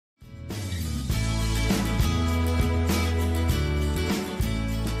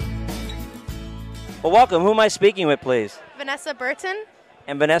Well, welcome. Who am I speaking with, please? Vanessa Burton,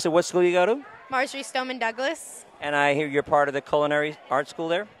 And Vanessa, what school you go to? Marjorie Stoneman Douglas. And I hear you're part of the culinary art school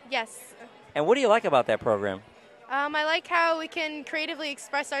there? Yes. And what do you like about that program? I like how we can creatively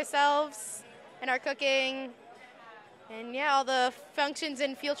express ourselves in our cooking and, yeah, all the functions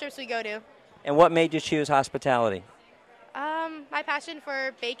and field trips we go to. And what made you choose hospitality? My passion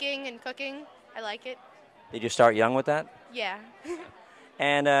for baking and cooking, I like it. Did you start young with that? Yeah.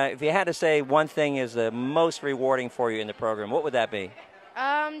 And if you had to say one thing is the most rewarding for you in the program, what would that be?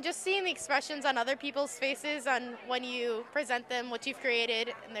 Just seeing the expressions on other people's faces on when you present them what you've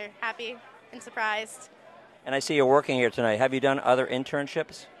created, and they're happy and surprised. And I see you're working here tonight. Have you done other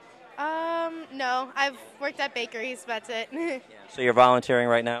internships? No, I've worked at bakeries, but that's it. So you're volunteering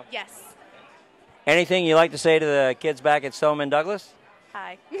right now? Yes. Anything you'd like to say to the kids back at Stoneman Douglas?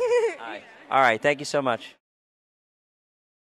 Hi. Hi. All right. Thank you so much.